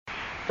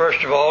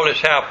First of all,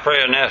 let's have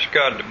prayer and ask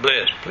God to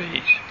bless,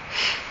 please.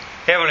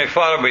 Heavenly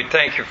Father, we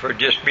thank you for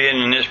just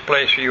being in this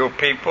place with your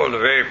people, the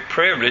very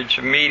privilege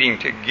of meeting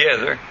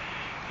together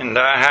in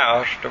thy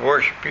house to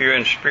worship you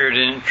in spirit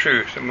and in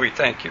truth, and we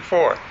thank you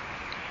for it.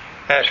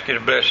 Ask you to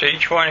bless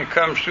each one who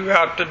comes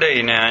throughout the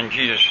day now. In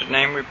Jesus'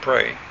 name we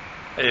pray.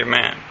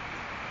 Amen.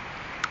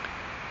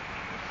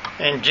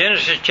 In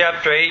Genesis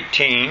chapter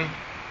 18,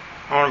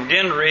 I want to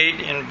begin to read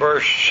in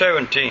verse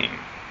 17.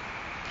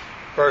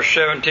 Verse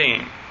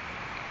 17.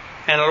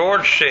 And the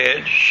Lord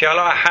said, Shall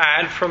I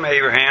hide from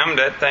Abraham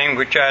that thing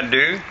which I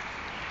do?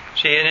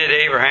 Seeing that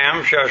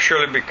Abraham shall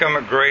surely become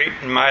a great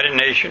and mighty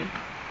nation,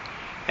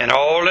 and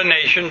all the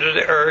nations of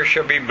the earth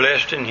shall be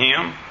blessed in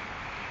him.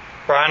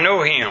 For I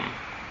know him,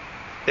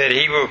 that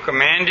he will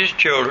command his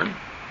children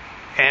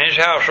and his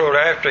household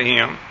after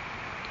him,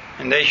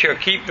 and they shall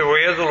keep the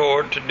way of the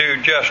Lord to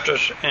do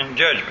justice and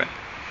judgment,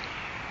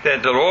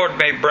 that the Lord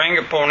may bring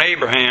upon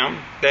Abraham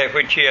that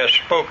which he has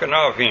spoken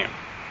of him.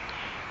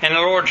 And the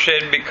Lord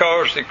said,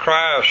 Because the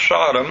cry of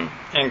Sodom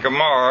and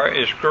Gomorrah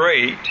is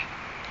great,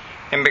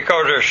 and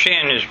because their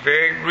sin is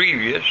very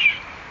grievous,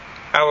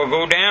 I will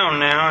go down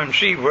now and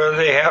see whether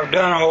they have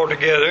done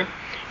altogether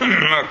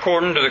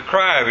according to the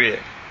cry of it,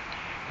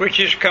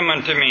 which is come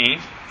unto me,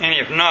 and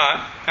if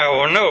not, I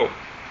will know.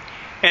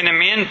 And the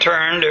men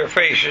turned their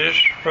faces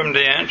from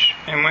thence,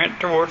 and went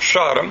toward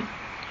Sodom.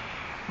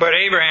 But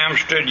Abraham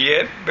stood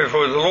yet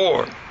before the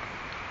Lord.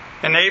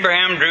 And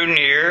Abraham drew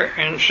near,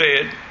 and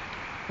said,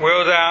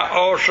 Wilt thou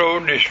also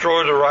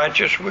destroy the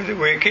righteous with the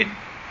wicked?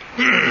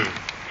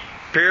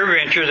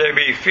 Peradventure there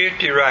be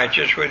 50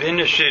 righteous within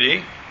the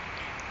city.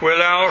 Wilt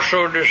thou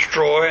also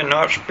destroy and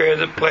not spare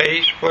the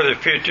place for the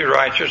 50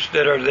 righteous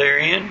that are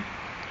therein?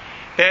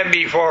 That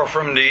be far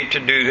from thee to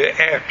do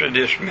after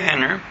this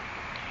manner,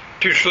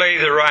 to slay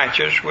the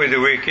righteous with the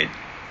wicked,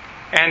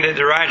 and that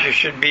the righteous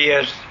should be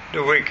as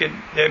the wicked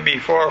that be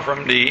far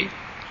from thee.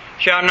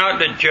 Shall not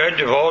the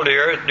judge of all the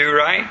earth do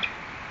right?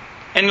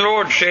 And the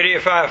Lord said,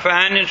 If I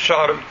find in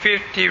Sodom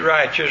 50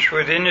 righteous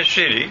within the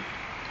city,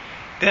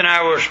 then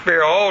I will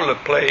spare all the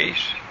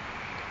place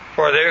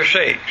for their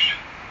sakes.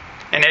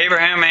 And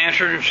Abraham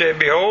answered and said,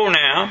 Behold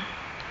now,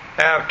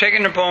 I have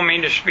taken upon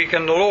me to speak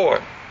unto the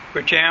Lord,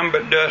 which am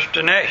but dust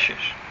and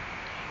ashes.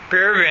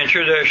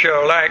 Peradventure there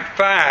shall lack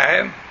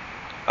 5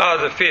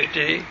 of the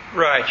 50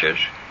 righteous.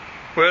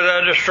 Wilt thou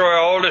destroy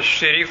all the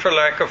city for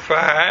lack of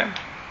 5?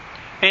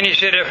 And he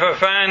said, If I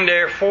find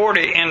there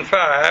 40 and 5,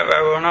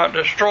 I will not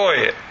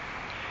destroy it.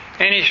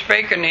 And he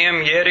spake unto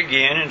him yet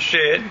again, and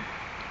said,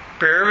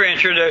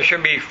 Peradventure there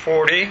shall be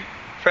 40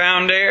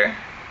 found there.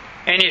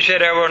 And he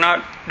said, I will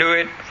not do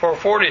it for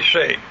 40's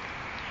sake.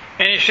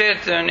 And he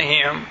said unto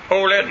him,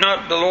 O let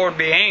not the Lord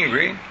be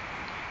angry,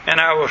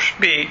 and I will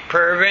speak.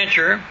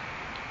 Peradventure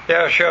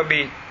there shall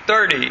be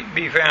 30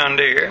 be found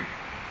there.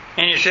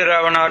 And he said,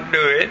 I will not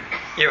do it,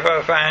 if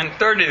I find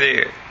 30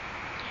 there.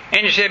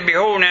 And he said,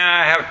 Behold,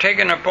 now I have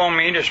taken upon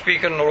me to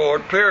speak unto the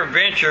Lord.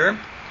 Peradventure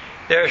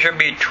there shall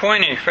be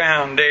 20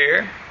 found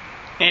there.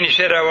 And he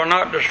said, I will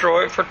not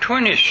destroy it for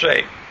 20's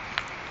sake.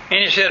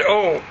 And he said,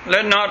 Oh,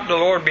 let not the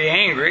Lord be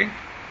angry,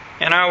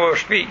 and I will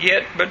speak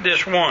yet but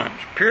this once.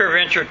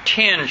 Peradventure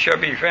 10 shall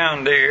be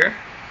found there.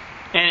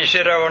 And he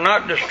said, I will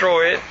not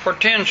destroy it for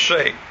 10's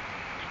sake.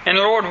 And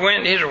the Lord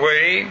went his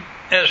way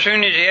as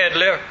soon as he had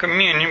left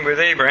communion with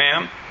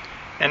Abraham,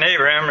 and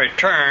Abraham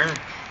returned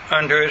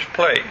unto his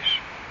place.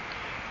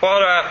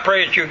 Father, I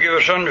pray that you give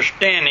us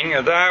understanding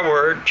of thy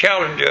word,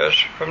 challenge us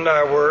from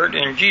thy word.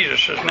 In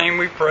Jesus' name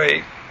we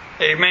pray.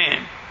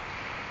 Amen.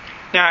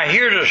 Now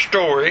here's a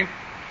story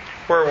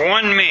where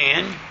one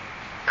man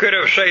could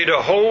have saved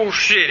a whole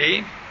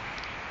city,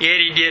 yet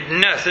he did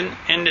nothing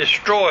and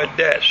destroyed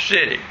that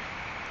city.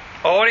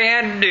 All he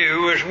had to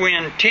do was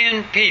win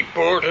 10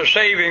 people to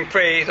saving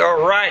faith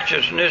or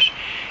righteousness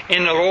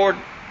in the Lord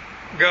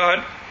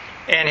God,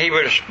 and he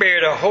would have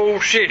spared a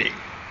whole city.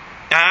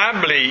 Now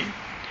I believe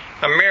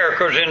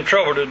America's in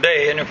trouble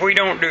today, and if we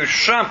don't do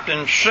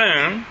something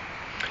soon,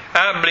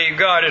 I believe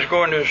God is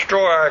going to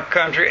destroy our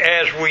country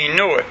as we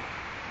know it.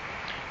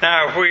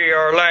 Now, if we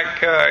are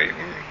like,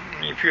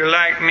 if you're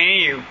like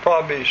me, you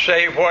probably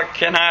say, what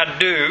can I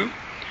do?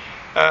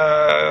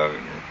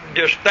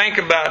 Just think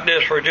about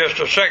this for just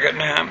a second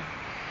now.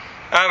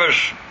 I was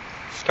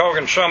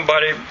talking to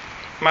somebody,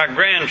 my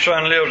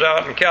grandson lives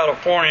out in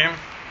California,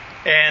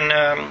 and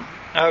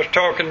I was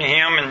talking to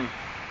him, and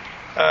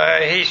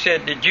he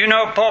said, Did you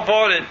know,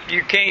 Papa, that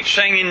you can't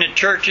sing in the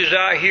churches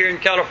out here in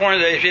California?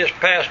 They just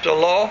passed a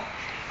law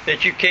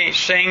that you can't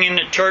sing in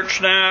the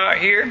church now out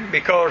here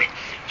because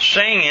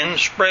singing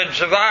spreads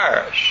the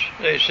virus,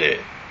 they said.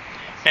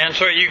 And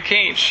so you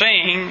can't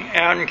sing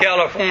out in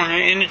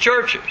California in the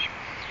churches.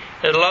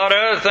 There's a lot of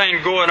other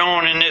things going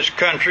on in this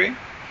country.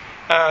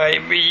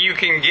 You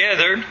can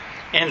gather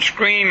and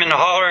scream and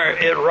holler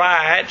at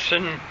riots,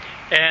 and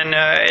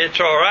it's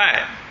all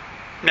right.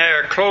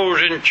 They're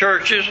closing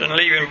churches and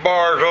leaving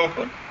bars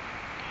open.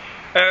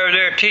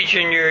 They're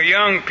teaching your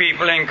young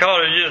people in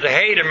colleges to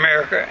hate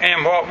America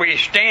and what we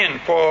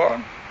stand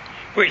for,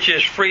 which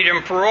is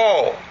freedom for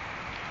all.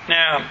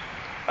 Now,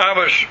 I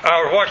was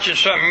watching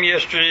something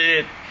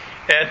yesterday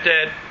at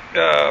that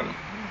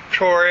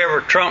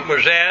wherever Trump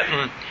was at,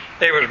 and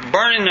they was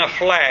burning a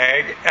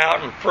flag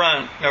out in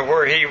front of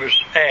where he was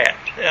at.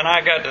 And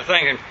I got to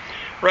thinking,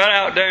 right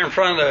out there in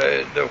front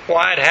of the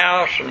White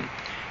House,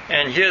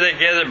 and here they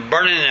gathered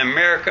burning the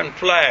American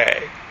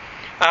flag.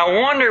 I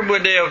wonder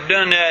would they have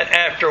done that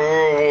after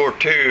World War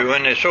II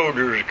when the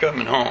soldiers were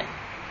coming home.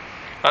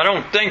 I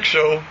don't think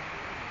so.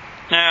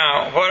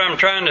 Now, what I'm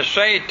trying to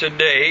say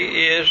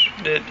today is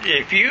that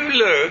if you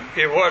look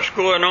at what's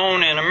going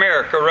on in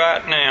America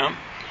right now,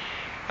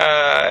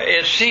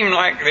 it seems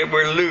like that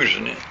we're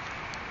losing it.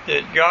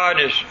 That God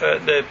is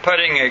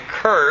putting a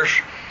curse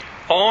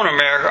on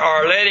America,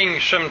 or letting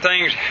some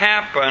things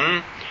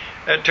happen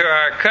to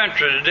our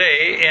country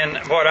today. And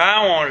what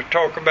I want to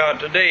talk about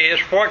today is,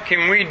 what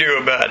can we do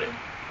about it?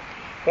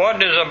 What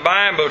does the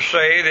Bible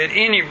say that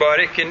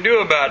anybody can do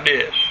about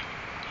this?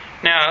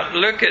 Now,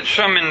 look at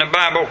some in the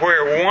Bible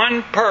where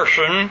one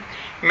person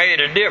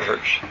made a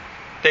difference.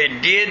 They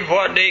did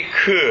what they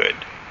could.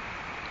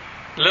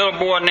 A little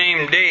boy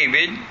named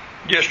David,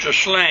 just a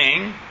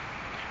sling,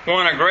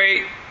 won a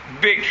great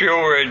victory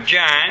over a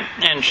giant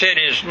and set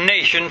his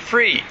nation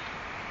free.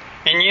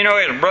 And you know,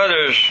 his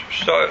brothers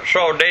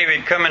saw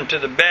David coming to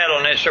the battle,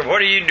 and they said,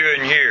 "What are you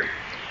doing here,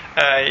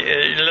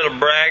 you little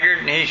braggart?"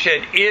 And he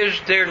said, "Is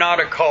there not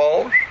a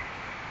cause?"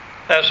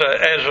 That's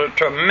a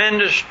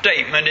tremendous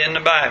statement in the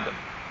Bible.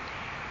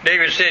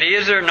 David said,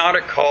 "Is there not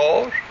a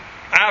cause?"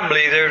 I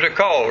believe there's a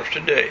cause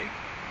today,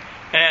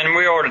 and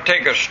we ought to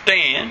take a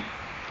stand.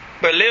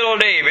 But little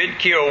David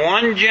killed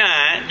one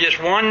giant, just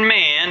one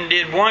man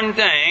did one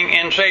thing,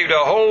 and saved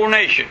a whole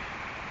nation.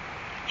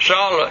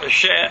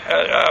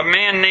 A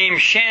man named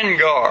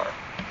Shamgar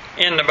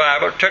in the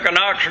Bible took an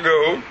ox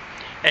goad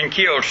and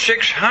killed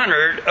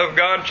 600 of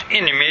God's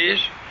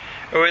enemies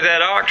with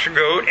that ox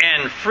goad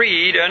and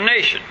freed a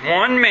nation.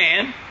 One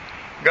man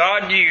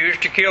God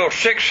used to kill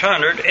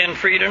 600 and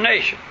freed a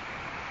nation.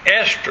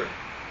 Esther,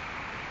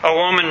 a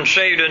woman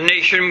saved a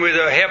nation with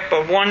the help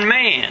of one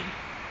man.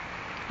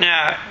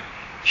 Now,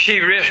 she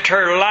risked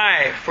her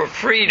life for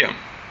freedom.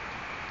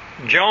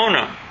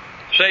 Jonah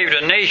saved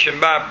a nation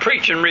by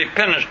preaching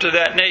repentance to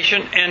that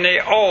nation, and they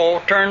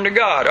all turned to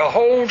God. A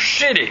whole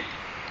city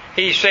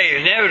he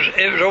saved. And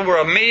it was over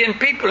 1 million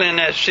people in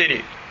that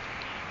city.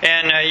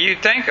 And you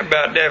think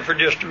about that for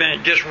just a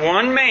minute. Just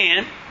one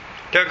man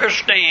took a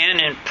stand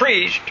and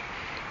preached,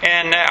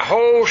 and that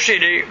whole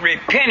city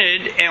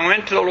repented and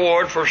went to the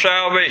Lord for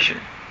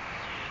salvation.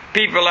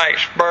 People like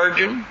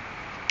Spurgeon,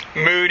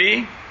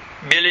 Moody,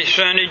 Billy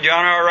Sunday,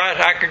 John R. Rice,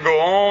 I could go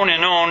on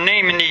and on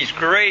naming these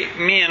great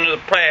men of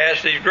the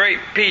past, these great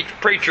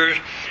preachers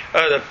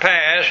of the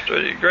past,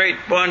 the great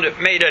ones that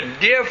made a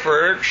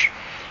difference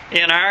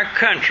in our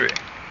country.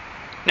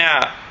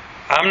 Now,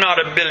 I'm not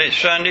a Billy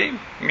Sunday.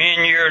 Me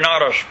and you are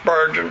not a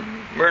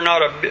Spurgeon. We're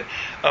not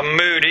a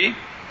Moody.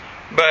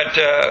 But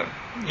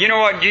you know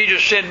what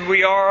Jesus said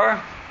we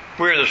are?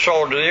 We're the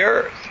salt of the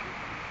earth.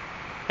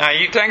 Now,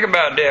 you think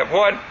about that.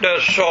 What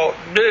does salt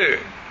do?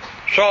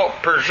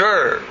 Salt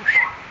preserves.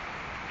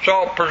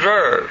 Salt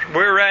preserves.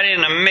 We're right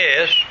in a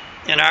mess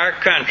in our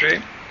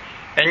country.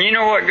 And you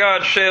know what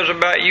God says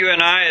about you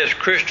and I as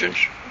Christians?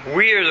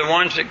 We are the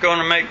ones that are going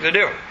to make the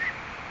difference.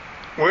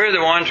 We're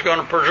the ones going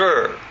to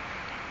preserve.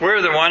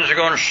 We're the ones that are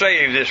going to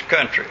save this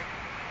country.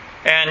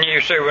 And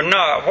you say, "Well,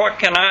 no, what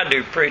can I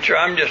do, preacher?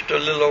 I'm just a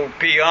little old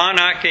peon.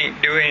 I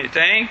can't do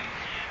anything."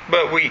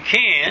 But we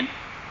can.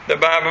 The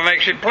Bible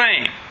makes it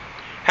plain.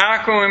 How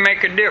can we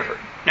make a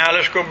difference? Now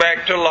let's go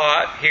back to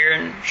Lot here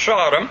in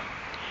Sodom.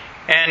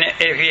 And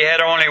if he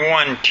had only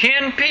won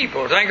 10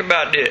 people, think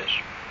about this.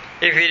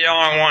 If he had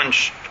only won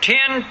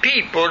 10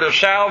 people to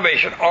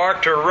salvation or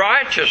to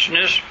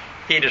righteousness,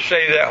 he'd have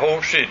saved that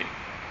whole city.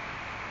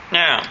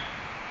 Now,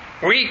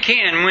 we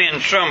can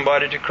win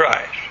somebody to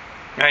Christ.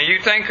 Now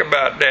you think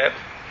about that.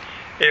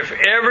 If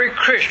every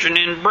Christian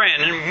in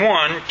Brandon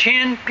won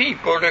 10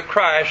 people to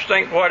Christ,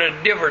 think what a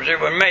difference it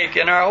would make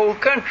in our whole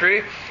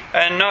country,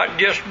 and not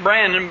just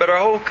Brandon, but our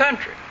whole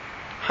country.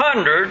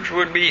 Hundreds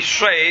would be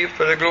saved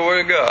for the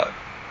glory of God.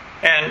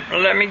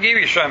 And let me give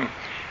you something.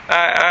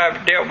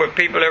 I've dealt with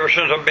people ever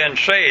since I've been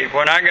saved.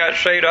 When I got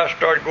saved, I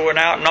started going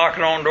out,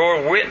 knocking on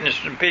doors,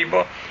 witnessing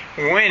people,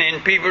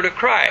 winning people to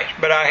Christ.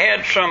 But I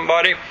had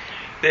somebody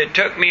that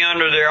took me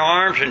under their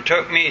arms and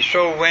took me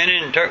soul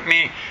winning and took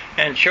me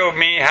and showed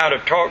me how to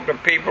talk to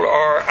people,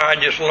 or I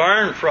just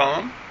learned from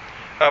them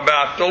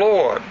about the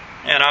Lord.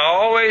 And I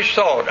always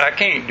thought, I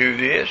can't do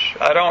this.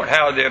 I don't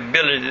have the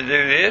ability to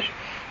do this.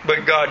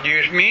 But God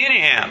used me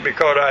anyhow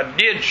because I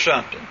did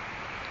something.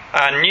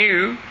 I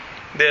knew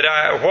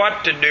that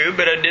what to do,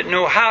 but I didn't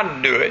know how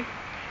to do it.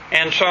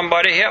 And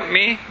somebody helped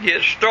me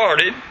get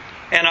started,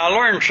 and I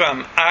learned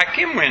something. I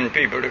can win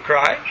people to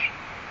Christ.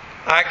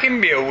 I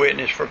can be a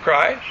witness for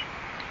Christ.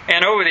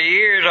 And over the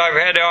years,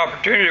 I've had the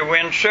opportunity to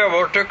win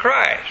several to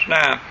Christ.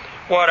 Now,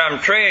 what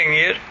I'm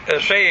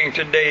saying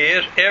today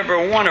is,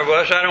 every one of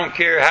us, I don't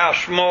care how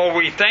small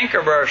we think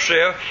of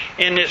ourselves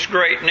in this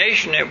great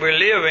nation that we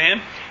live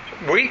in,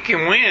 we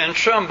can win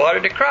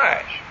somebody to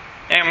Christ.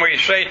 And we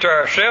say to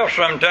ourselves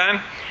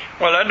sometimes,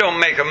 well, that don't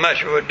make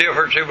much of a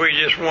difference if we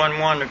just won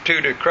one or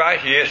two to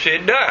Christ. Yes,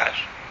 it does.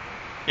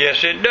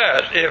 Yes, it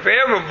does. If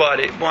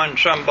everybody won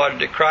somebody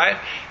to Christ,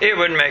 it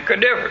would make a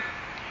difference.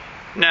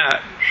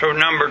 Now, so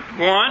number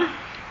one,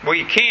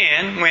 we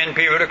can win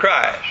people to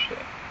Christ.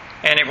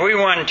 And if we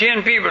won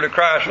 10 people to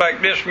Christ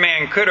like this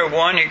man could have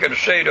won, he could have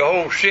saved the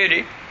whole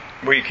city,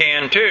 we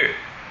can too.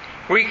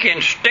 We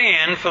can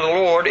stand for the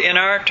Lord in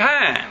our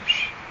times.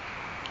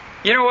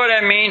 You know what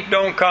that means?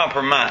 Don't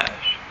compromise.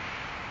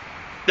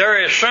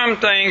 There is some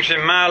things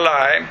in my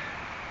life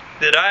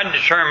that I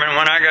determined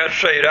when I got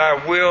saved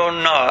I will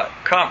not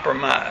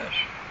compromise.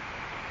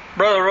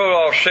 Brother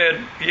Roloff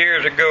said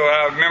years ago,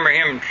 I remember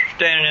him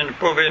standing in the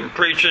pulpit and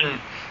preaching.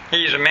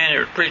 He's the man that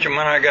was preaching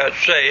when I got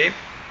saved.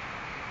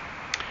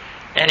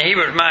 And he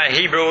was my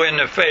hero in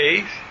the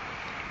faith.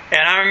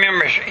 And I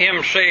remember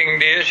him saying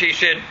this. He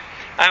said,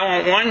 I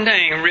want one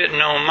thing written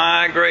on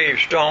my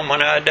gravestone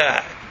when I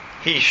die.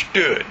 He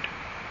stood.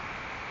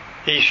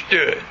 He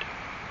stood.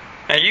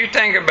 Now you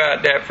think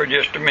about that for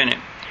just a minute.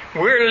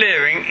 We're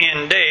living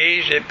in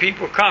days that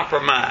people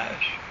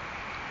compromise.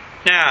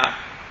 Now,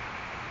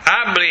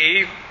 I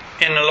believe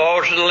in the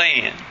laws of the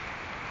land.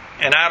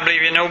 And I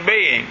believe in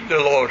obeying the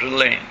laws of the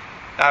land.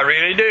 I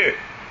really do.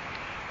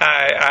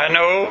 I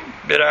know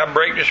that I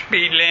break the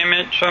speed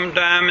limit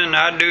sometime and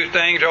I do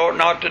things I ought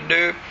not to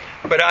do,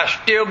 but I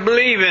still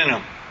believe in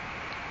them.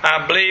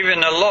 I believe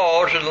in the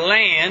laws of the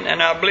land,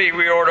 and I believe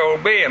we ought to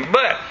obey them.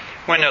 But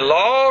when the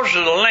laws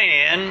of the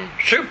land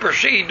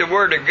supersede the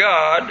Word of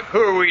God, who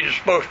are we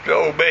supposed to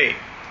obey?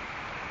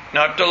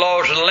 Not the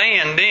laws of the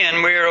land,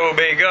 then we are to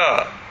obey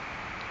God.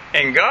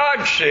 And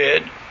God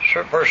said,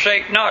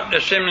 forsake not to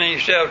assemble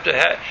yourselves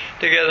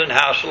together in the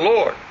house of the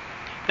Lord.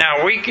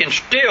 Now, we can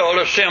still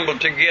assemble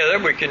together.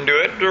 We can do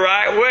it the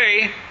right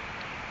way,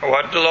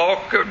 what the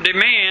law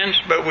demands,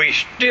 but we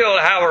still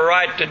have a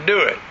right to do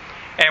it.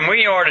 And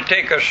we ought to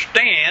take a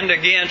stand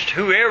against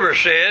whoever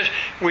says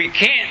we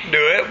can't do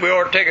it. We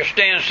ought to take a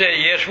stand and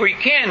say, yes, we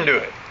can do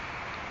it.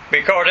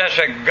 Because that's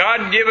a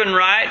God-given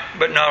right,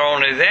 but not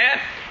only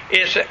that,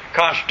 it's a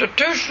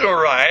constitutional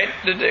right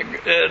that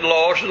the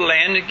laws of the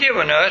land have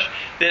given us,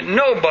 that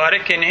nobody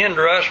can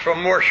hinder us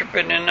from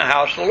worshiping in the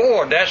house of the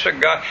Lord. That's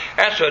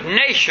a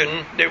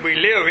nation that we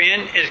live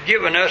in is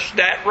giving us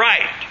that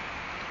right.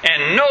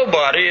 And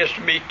nobody is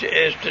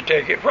to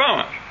take it from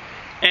us.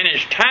 And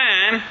it's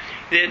time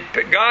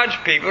that God's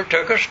people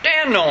took a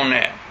stand on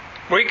that.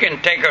 We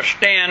can take a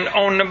stand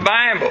on the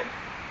Bible.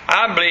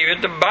 I believe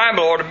that the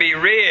Bible ought to be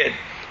read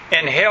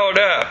and held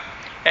up.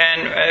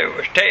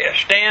 And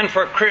stand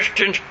for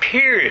Christians,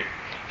 period.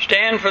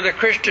 Stand for the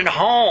Christian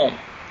home.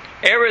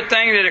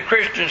 Everything that a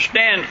Christian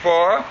stands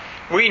for,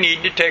 we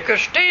need to take a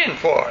stand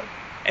for it.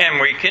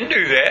 And we can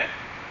do that.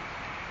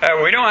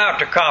 We don't have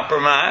to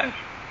compromise.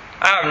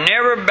 I've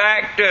never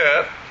backed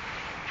up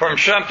from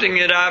something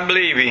that I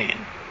believe in.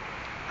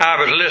 I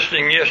was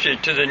listening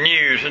yesterday to the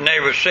news, and they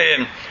were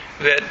saying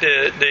that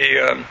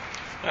the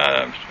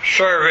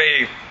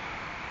survey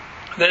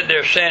that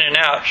they're sending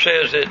out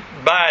says that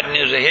Biden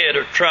is ahead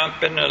of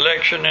Trump in the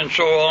election and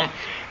so on.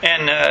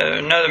 And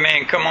another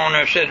man come on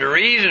and said the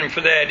reason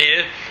for that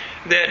is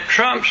that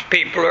Trump's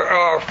people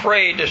are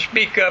afraid to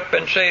speak up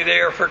and say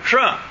they're for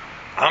Trump.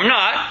 I'm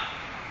not.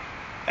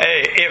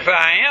 Hey, if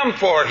I am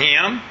for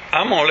him,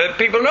 I'm going to let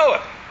people know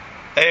it.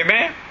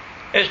 Amen?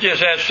 It's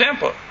just that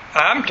simple.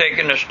 I'm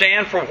taking a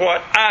stand for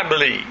what I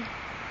believe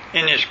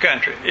in this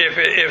country.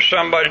 If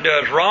somebody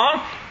does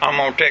wrong, I'm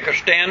going to take a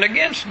stand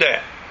against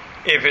that,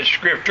 if it's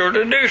scriptural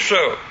to do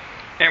so,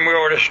 and we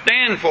ought to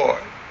stand for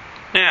it.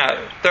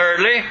 Now,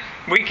 thirdly,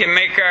 we can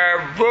make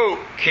our vote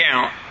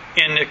count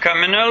in the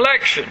coming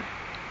election.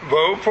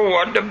 Vote for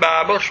what the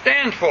Bible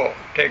stands for.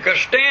 Take a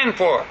stand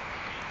for it.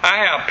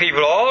 I have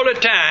people all the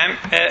time,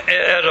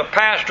 as a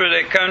pastor,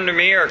 they come to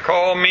me or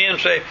call me and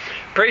say,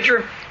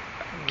 "Preacher,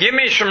 give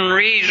me some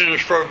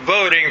reasons for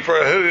voting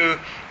for who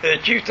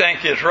that you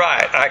think is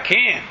right." I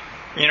can.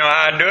 You know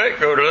how I do it?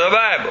 Go to the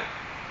Bible.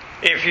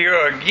 If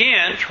you're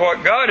against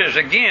what God is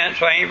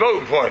against, I ain't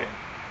voting for him.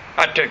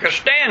 I take a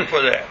stand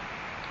for that.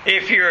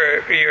 If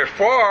you're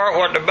for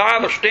what the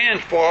Bible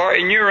stands for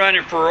and you're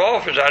running for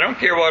office, I don't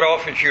care what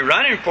office you're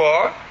running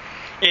for.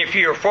 If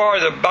you're for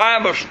the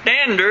Bible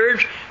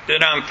standards,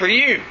 then I'm for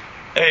you.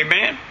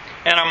 Amen?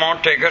 And I'm going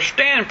to take a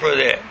stand for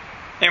that.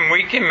 And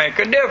we can make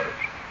a difference.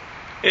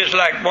 It's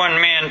like one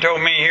man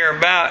told me here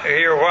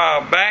a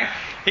while back.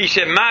 He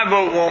said, "My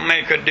vote won't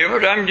make a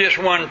difference. I'm just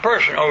one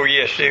person." Oh,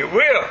 yes, it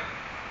will.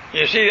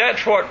 You see,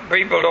 that's what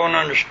people don't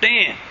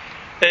understand.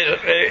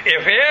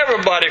 If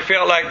everybody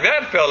felt like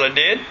that fella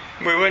did,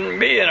 we wouldn't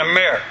be in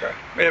America.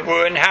 We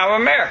wouldn't have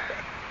America.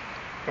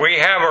 We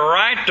have a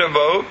right to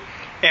vote,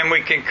 and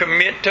we can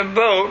commit to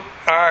vote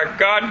our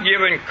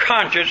God-given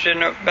conscience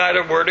by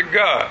the Word of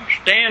God.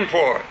 Stand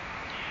for it.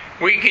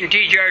 We can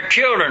teach our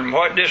children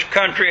what this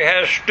country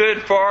has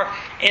stood for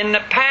in the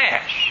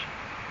past.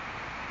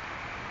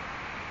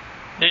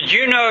 Did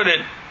you know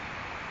that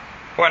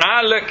when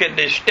I look at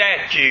the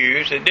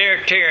statues that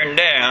they're tearing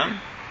down,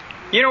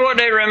 you know what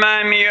they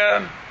remind me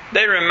of?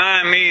 They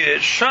remind me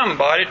that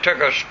somebody took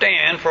a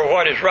stand for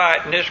what is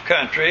right in this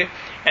country,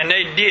 and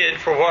they did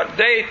for what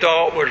they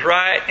thought was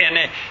right,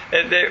 and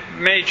they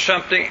made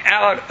something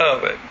out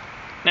of it.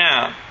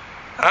 Now,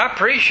 I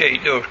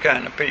appreciate those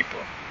kind of people.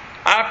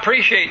 I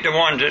appreciate the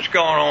ones that's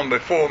gone on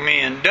before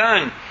me and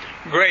done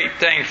great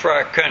things for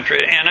our country,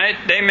 and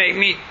they make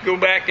me go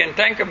back and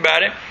think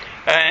about it,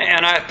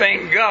 and I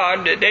thank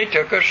God that they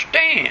took a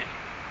stand.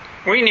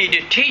 We need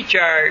to teach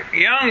our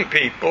young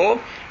people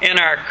in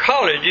our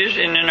colleges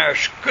and in our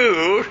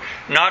schools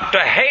not to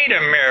hate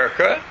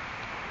America,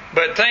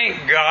 but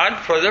thank God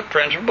for the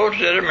principles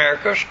that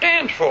America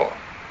stands for.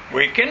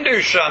 We can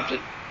do something.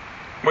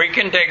 We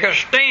can take a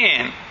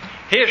stand.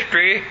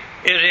 History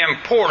is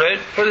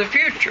important for the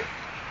future.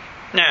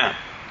 Now,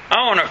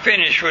 I want to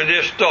finish with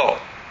this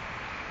thought.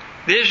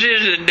 This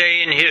is a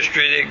day in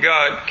history that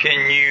God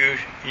can use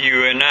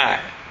you and I.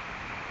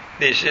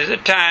 This is a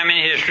time in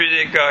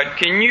history that God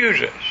can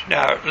use us.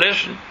 Now,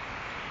 listen.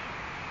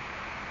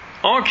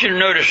 I want you to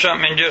notice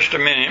something in just a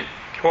minute.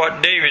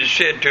 What David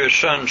said to his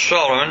son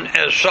Solomon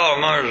as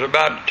Solomon was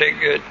about to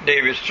take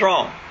David's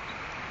throne.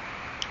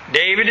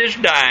 David is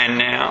dying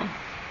now,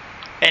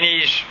 and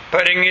he's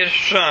putting his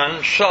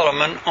son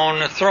Solomon on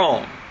the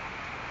throne.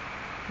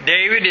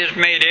 David has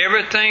made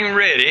everything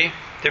ready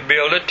to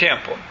build a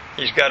temple.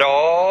 He's got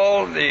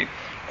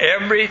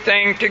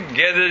everything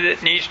together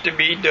that needs to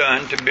be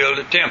done to build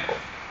a temple.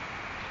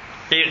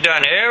 He's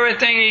done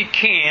everything he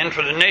can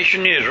for the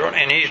nation of Israel,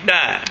 and he's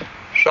dying.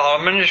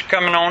 Solomon is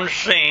coming on the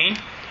scene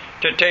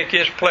to take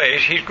his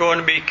place. He's going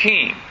to be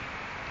king.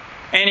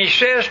 And he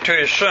says to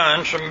his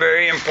son some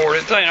very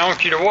important things. I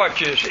want you to watch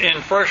this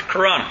in 1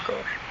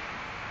 Chronicles.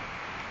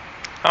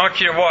 I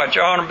want you to watch.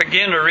 I want to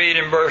begin to read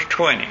in verse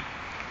 20.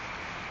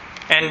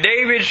 And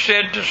David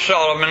said to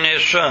Solomon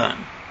his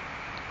son,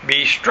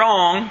 "Be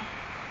strong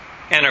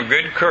and of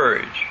good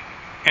courage,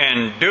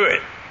 and do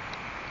it.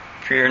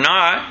 Fear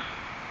not,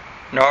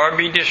 nor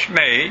be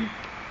dismayed,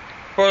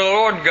 for the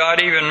Lord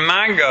God, even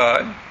my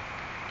God,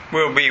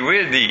 will be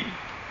with thee.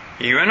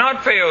 He will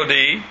not fail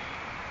thee,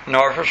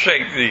 nor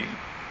forsake thee,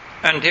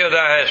 until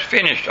thou hast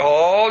finished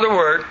all the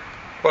work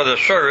for the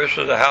service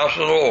of the house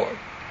of the Lord.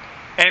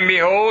 And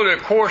behold,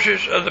 the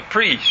courses of the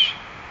priests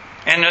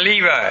and the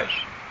Levites,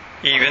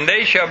 even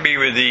they shall be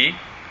with thee,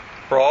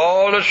 for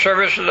all the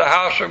service of the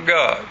house of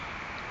God.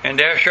 And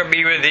there shall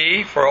be with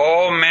thee for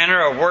all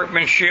manner of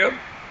workmanship,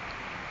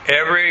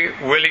 every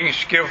willing,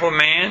 skillful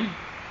man,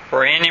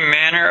 for any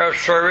manner of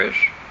service.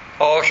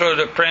 Also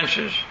the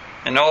princes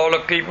and all the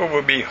people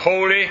will be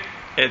holy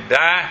at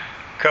thy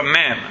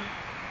commandment."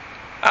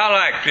 I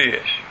like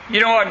this. You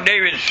know what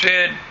David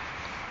said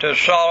to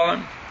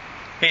Solomon?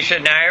 He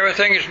said, now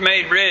everything is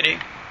made ready.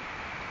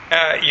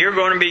 You're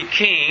going to be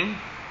king.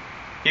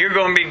 You're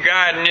going to be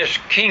guiding this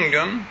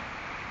kingdom,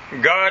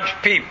 God's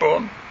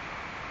people.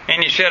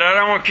 And he said, I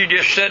don't want you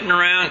just sitting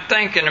around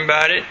thinking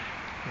about it.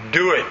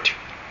 Do it.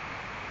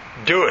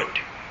 Do it.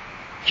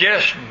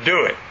 Just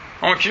do it.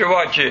 I want you to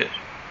watch this.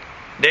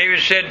 David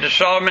said to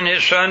Solomon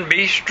his son,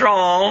 "Be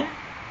strong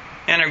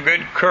and of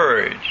good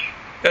courage."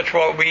 That's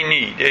what we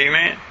need.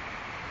 Amen.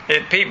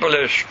 That people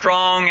are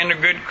strong and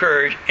of good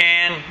courage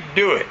and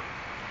do it.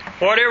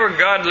 Whatever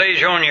God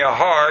lays on your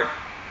heart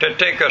to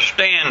take a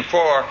stand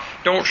for,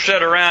 don't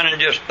sit around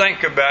and just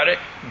think about it.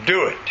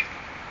 Do it.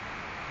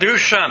 Do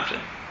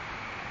something.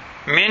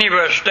 Many of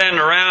us stand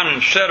around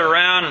and sit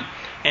around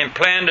and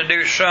plan to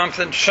do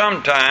something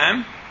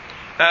sometime,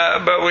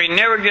 but we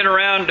never get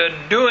around to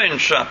doing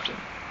something.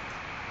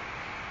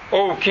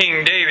 Old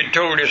King David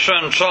told his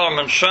son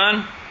Solomon,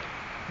 "Son,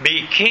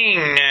 be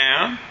king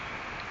now.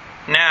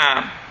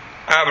 Now,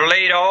 I've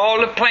laid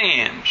all the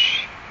plans.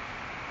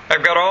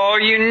 I've got all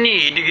you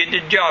need to get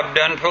the job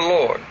done for the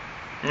Lord.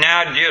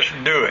 Now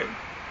just do it."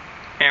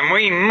 And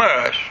we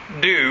must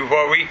do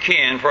what we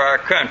can for our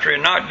country,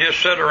 not just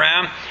sit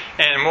around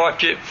and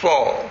watch it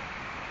fall.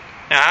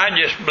 Now, I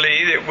just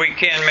believe that we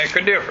can make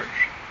a difference.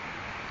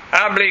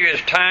 I believe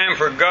it's time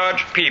for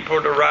God's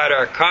people to write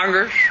our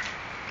Congress,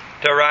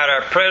 to write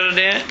our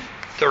president,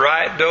 to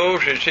write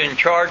those that's in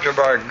charge of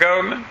our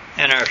government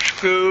and our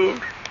schools.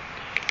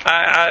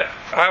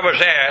 I was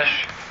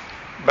asked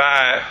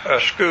by a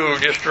school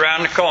just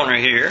around the corner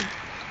here.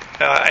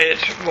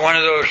 It's one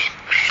of those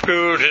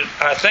schools that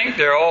I think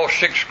they're all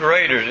sixth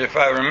graders, if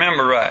I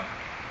remember right.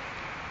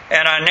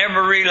 And I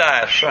never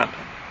realized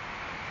something.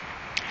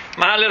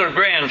 My little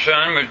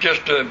grandson was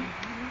just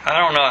I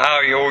don't know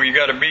how old you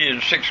got to be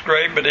in sixth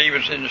grade, but he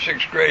was in the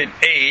sixth grade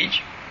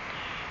age.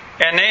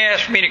 And they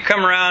asked me to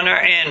come around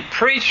there and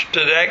preach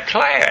to that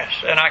class,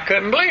 and I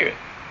couldn't believe it.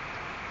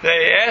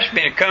 They asked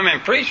me to come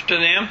and preach to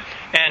them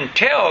and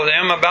tell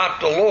them about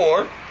the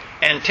Lord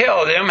and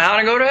tell them how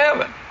to go to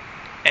heaven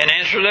and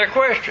answer their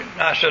question.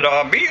 I said,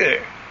 I'll be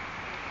there.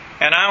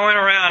 And I went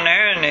around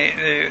there, and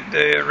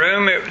the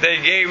room they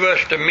gave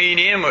us to meet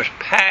in was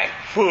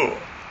packed full.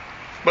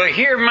 But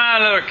here my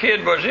little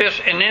kid was this,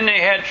 and then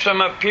they had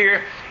some up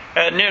here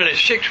nearly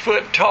 6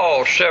 foot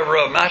tall,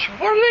 several of them. I said,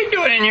 what are they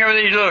doing in here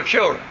with these little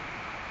children?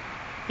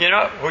 You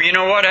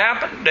know what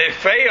happened? They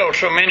failed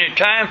so many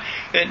times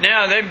that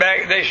now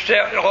they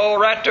stepped all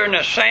right there in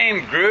the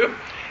same group.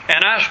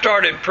 And I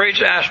started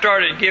preaching. I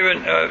started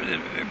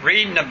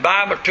reading the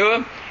Bible to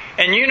them.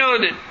 And you know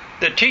that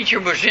the teacher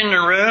was in the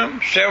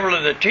room. Several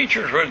of the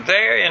teachers were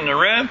there in the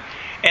room.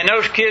 And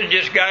those kids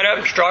just got up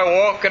and started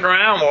walking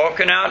around,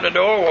 walking out the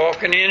door,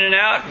 walking in and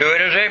out,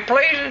 doing as they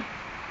pleased.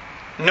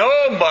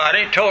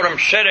 Nobody told them,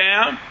 sit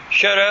down,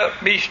 shut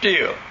up, be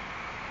still.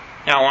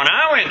 Now, when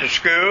I went to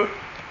school,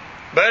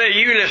 buddy,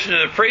 you listen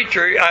to the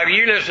preacher,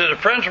 you listen to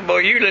the principal,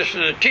 you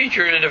listen to the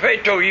teacher, and if they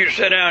told you to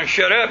sit down and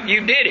shut up,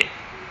 you did it.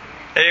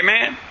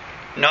 Amen?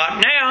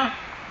 Not now.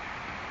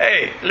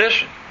 Hey,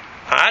 listen,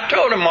 I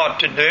told them what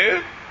to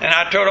do, and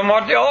I told them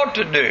what they ought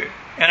to do.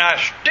 And I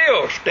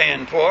still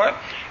stand for it.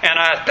 And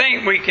I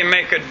think we can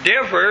make a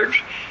difference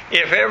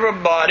if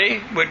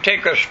everybody would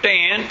take a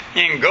stand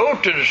and go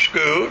to the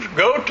schools,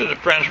 go to the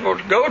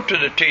principals, go to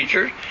the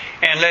teachers,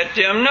 and let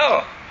them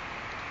know.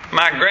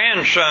 My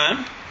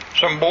grandson,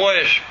 some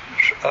boys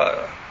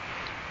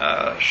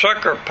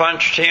sucker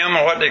punched him,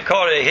 or what they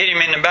call it, they hit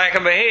him in the back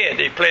of the head.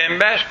 He playing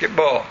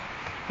basketball.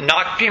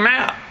 Knocked him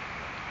out.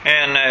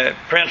 And the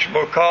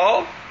principal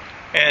called,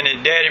 and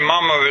his daddy and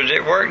mama was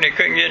at work, and they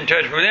couldn't get in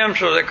touch with him,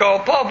 so they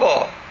called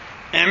Papa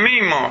and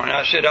Mima. And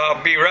I said,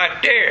 I'll be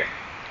right there.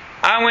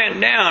 I went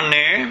down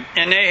there,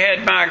 and they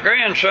had my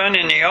grandson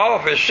in the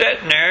office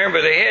sitting there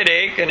with a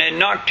headache, and they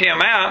knocked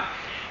him out.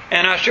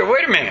 And I said,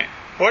 wait a minute,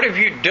 what have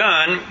you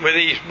done with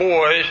these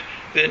boys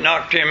that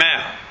knocked him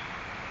out?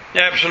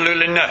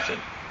 Absolutely nothing.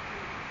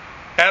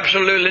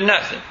 Absolutely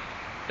nothing.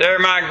 They're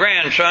my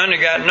grandson that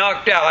got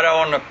knocked out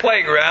on the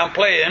playground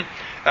playing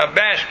a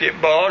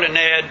basketball, and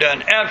they had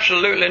done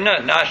absolutely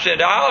nothing. I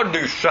said, I'll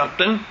do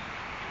something,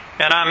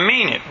 and I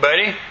mean it,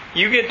 buddy.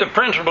 You get the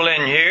principal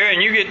in here,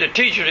 and you get the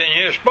teachers in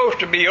here,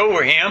 supposed to be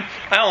over him.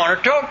 I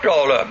want to talk to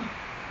all of them.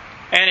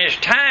 And it's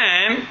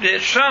time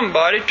that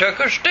somebody took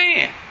a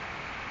stand.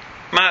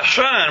 My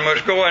son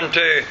was going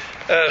to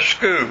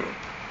school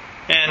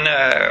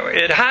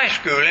at high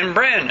school in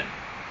Brandon,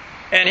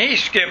 and he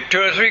skipped 2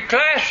 or 3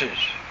 classes,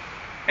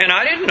 and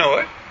I didn't know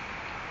it.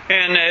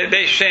 And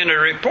they sent a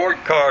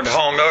report card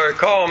home, or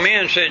called me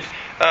and said,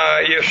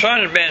 your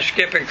son's been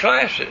skipping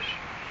classes.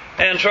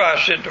 And so I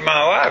said to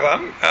my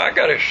wife, I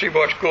got to see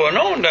what's going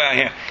on down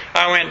here.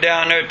 I went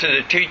down there to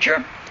the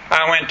teacher.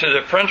 I went to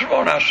the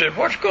principal, and I said,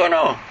 what's going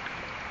on?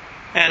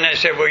 And they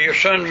said, well, your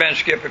son's been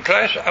skipping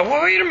classes. I said,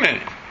 well, wait a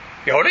minute.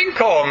 Y'all didn't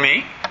call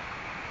me.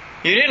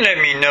 You didn't let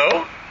me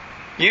know.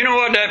 You know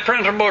what that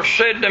principal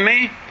said to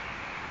me?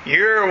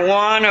 You're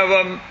one of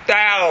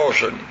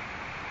 1,000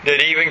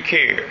 that even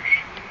cares.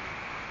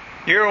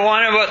 You're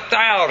one of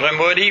 1,000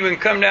 would even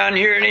come down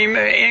here and even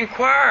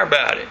inquire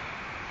about it.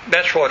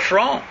 That's what's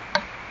wrong.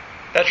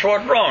 That's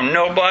what's wrong.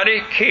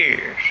 Nobody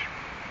cares.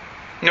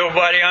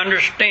 Nobody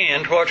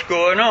understands what's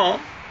going on.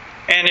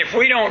 And if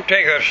we don't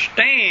take a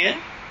stand,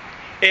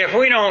 if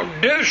we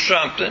don't do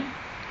something,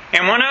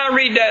 and when I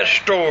read that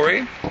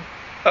story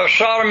of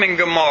Sodom and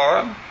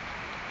Gomorrah,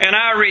 and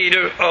I read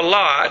a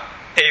lot,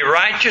 a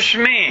righteous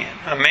man,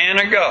 a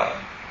man of God.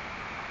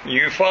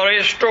 You follow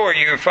his story,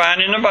 you can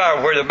find in the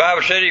Bible where the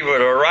Bible said he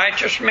was a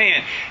righteous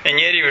man, and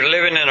yet he was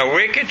living in a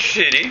wicked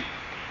city.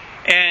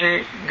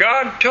 And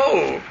God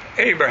told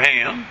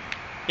Abraham,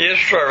 his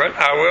servant,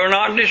 I will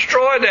not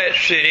destroy that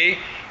city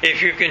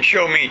if you can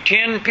show me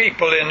 10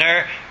 people in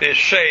there that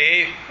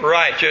saved,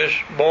 righteous,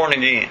 born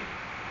again.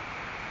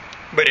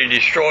 But he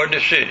destroyed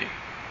the city.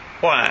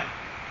 Why?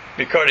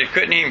 Because he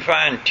couldn't even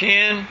find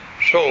 10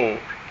 souls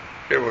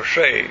that were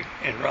saved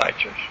and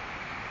righteous.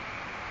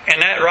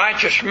 And that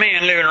righteous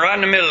man living right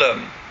in the middle of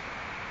them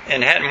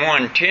and hadn't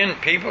won 10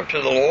 people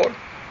to the Lord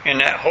in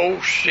that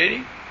whole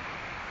city.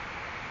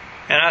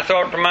 And I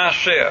thought to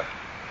myself,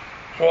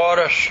 what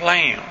a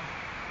slam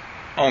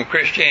on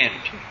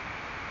Christianity.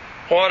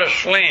 What a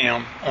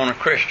slam on a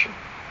Christian.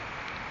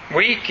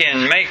 We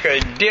can make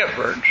a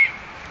difference.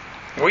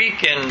 We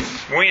can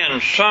win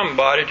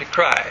somebody to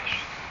Christ.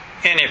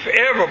 And if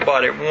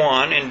everybody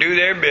won and do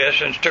their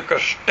best and took a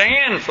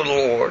stand for the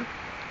Lord,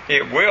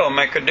 it will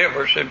make a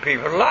difference in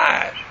people's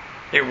lives.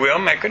 It will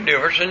make a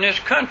difference in this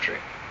country.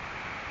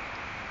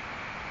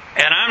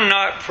 And I'm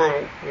not for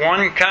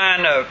one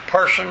kind of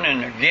person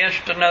and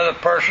against another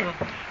person.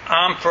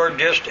 I'm for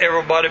just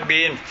everybody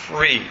being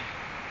free.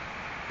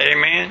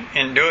 Amen?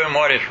 And doing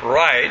what is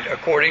right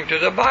according to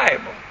the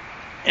Bible.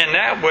 And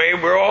that way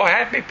we're all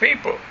happy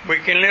people. We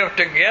can live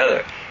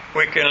together.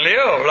 We can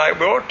live like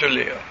we ought to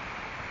live.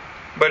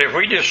 But if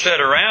we just sit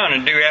around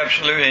and do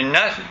absolutely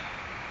nothing,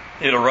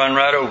 it'll run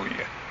right over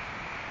you.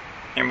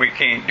 And we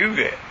can't do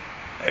that.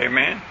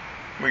 Amen?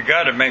 We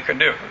got to make a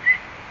difference.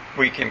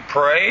 We can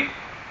pray.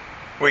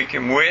 We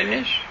can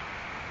witness.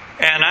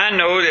 And I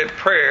know that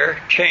prayer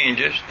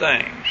changes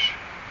things.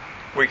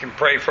 We can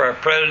pray for our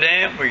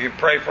president. We can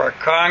pray for our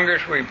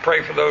Congress. We can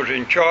pray for those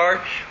in charge.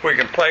 We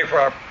can pray for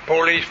our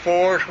police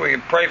force. We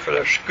can pray for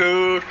the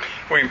schools.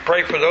 We can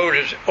pray for those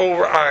that's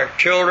over our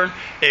children.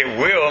 It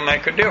will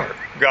make a difference.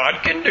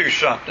 God can do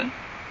something.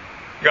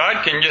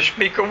 God can just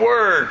speak a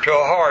word to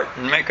a heart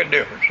and make a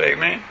difference.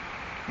 Amen.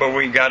 But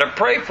we got to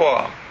pray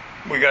for them.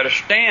 We got to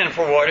stand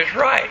for what is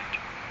right.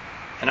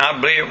 And I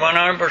believe it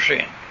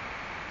 100%.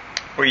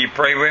 Will you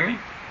pray with me?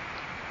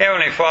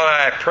 Heavenly Father,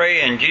 I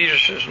pray in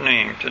Jesus'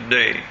 name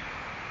today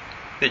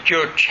that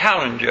you'll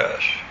challenge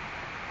us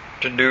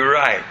to do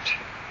right.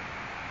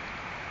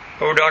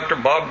 Oh, Dr.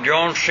 Bob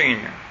Jones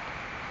Sr.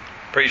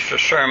 preached a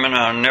sermon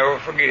I'll never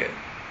forget.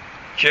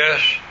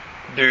 Just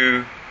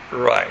do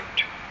right.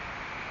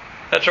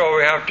 That's all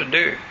we have to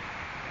do.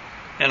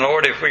 And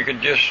Lord, if we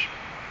could just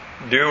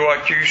do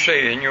what you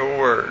say in your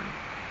word,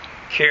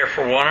 care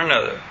for one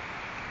another,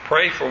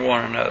 pray for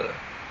one another,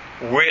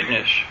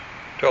 witness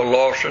to a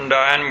lost and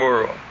dying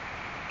world,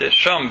 that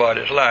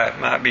somebody's life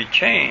might be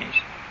changed.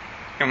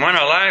 And when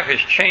a life is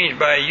changed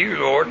by you,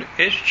 Lord,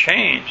 it's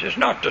changed. It's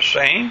not the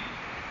same.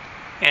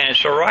 And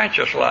it's a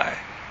righteous life.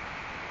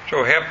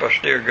 So help us,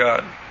 dear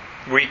God.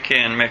 We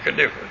can make a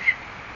difference.